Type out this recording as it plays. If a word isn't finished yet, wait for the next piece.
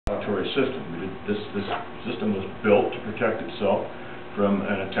retaliatory system. This system was built to protect itself from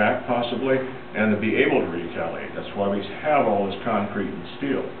an attack, possibly, and to be able to retaliate. That's why we have all this concrete and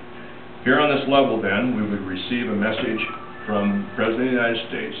steel. Here on this level, then, we would receive a message from the President of the United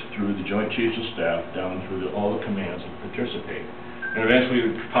States through the Joint Chiefs of Staff down through all the commands that participate. And eventually it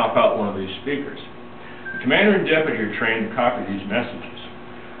would pop out one of these speakers. The commander and deputy are trained to copy these messages.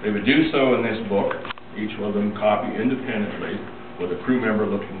 They would do so in this book, each one of them copy independently, with a crew member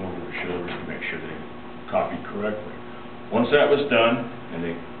looking over their shoulders to make sure they copied correctly. Once that was done, and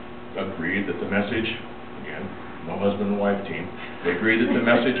they agreed that the message, again, no husband and wife team, they agreed that the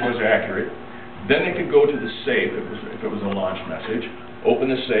message was accurate, then they could go to the safe, if it was a launch message, open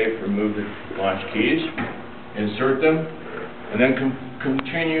the safe, remove the launch keys, insert them, and then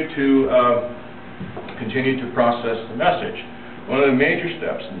continue to process the message. One of the major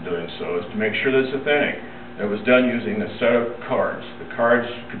steps in doing so is to make sure that it's authentic. That was done using a set of cards. The cards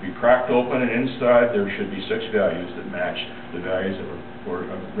could be cracked open, and inside there should be 6 values that match the values that were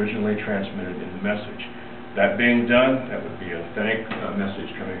originally transmitted in the message. That being done, that would be an authentic message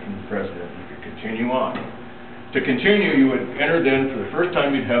coming from the President. You could continue on. To continue, you would enter then, for the first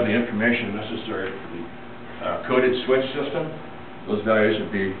time, you'd have the information necessary for the coded switch system. Those values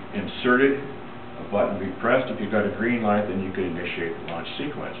would be inserted, a button would be pressed. If you got a green light, then you could initiate the launch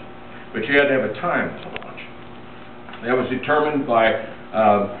sequence. But you had to have a time to launch. That was determined by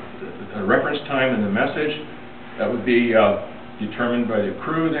a reference time in the message. That would be determined by the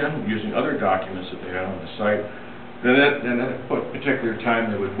crew then, using other documents that they had on the site. Then at a particular time,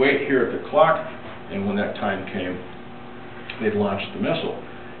 they would wait here at the clock, and when that time came, they'd launch the missile.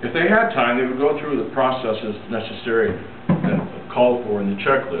 If they had time, they would go through the processes necessary and called for in the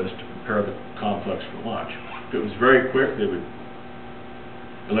checklist to prepare the complex for launch. If it was very quick, they would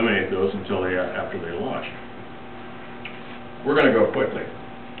eliminate those until after they launched. We're going to go quickly.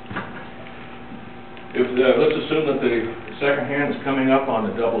 Let's assume that the second hand is coming up on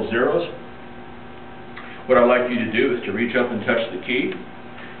the double zeros. What I'd like you to do is to reach up and touch the key.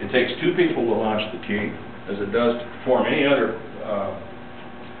 It takes 2 people to launch the key, as it does to perform any other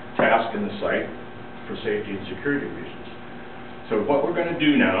task in the site for safety and security reasons. So what we're going to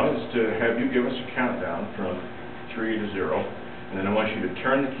do now is to have you give us a countdown from 3 to 0, and then I want you to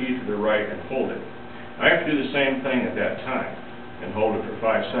turn the key to the right and hold it. I have to do the same thing at that time and hold it for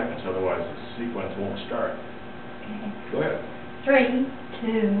 5 seconds, otherwise the sequence won't start. Go ahead. 3,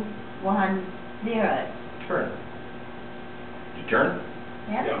 2, 1, 0. Turn. Did you turn?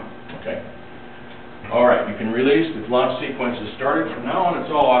 Yep. Yeah. Okay. All right, you can release. The launch sequence is started. From now on,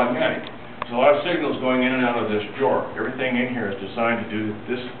 it's all automatic. There's a lot of signals going in and out of this drawer. Everything in here is designed to do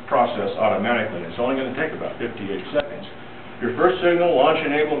this process automatically. It's only going to take about 58 seconds. Your first signal, launch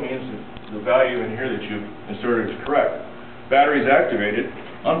enable, means that the value in here that you've inserted is correct. Batteries activated.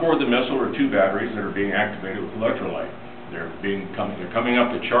 On board the missile are 2 batteries that are being activated with electrolyte. They're coming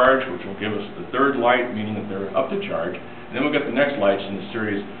up to charge, which will give us the 3rd light, meaning that they're up to charge. And then we'll get the next lights in the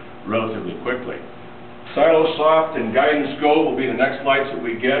series relatively quickly. Silo soft and guidance go will be the next lights that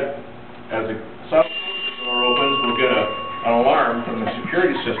we get. As the silo door opens, we'll get an alarm from the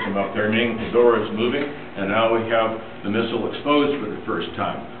security system up there, meaning the door is moving, and now we have the missile exposed for the first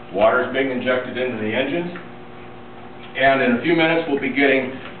time. Water is being injected into the engine, and in a few minutes we'll be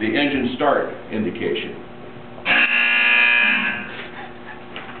getting the engine start indication.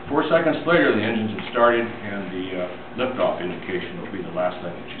 4 seconds later, the engines have started, and the liftoff indication will be the last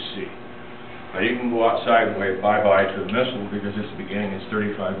thing that you see. Now you can go outside and wave bye-bye to the missile because it's beginning its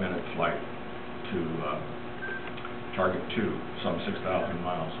 35-minute flight to target 2, some 6,000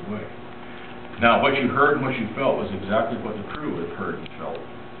 miles away. Now what you heard and what you felt was exactly what the crew would have heard and felt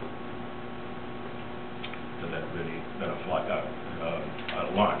to that flight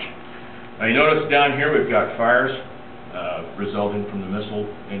launch. Now you notice down here we've got fires resulting from the missile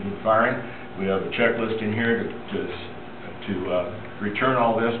engine firing. We have a checklist in here to return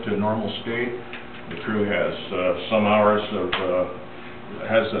all this to a normal state. The crew has some hours of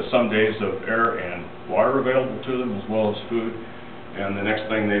some days of air and water available to them, as well as food. And the next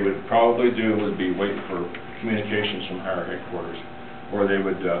thing they would probably do would be wait for communications from higher headquarters, or they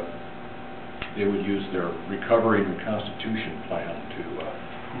would use their recovery and reconstitution plan to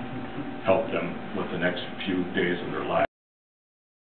help them with the next few days of their life.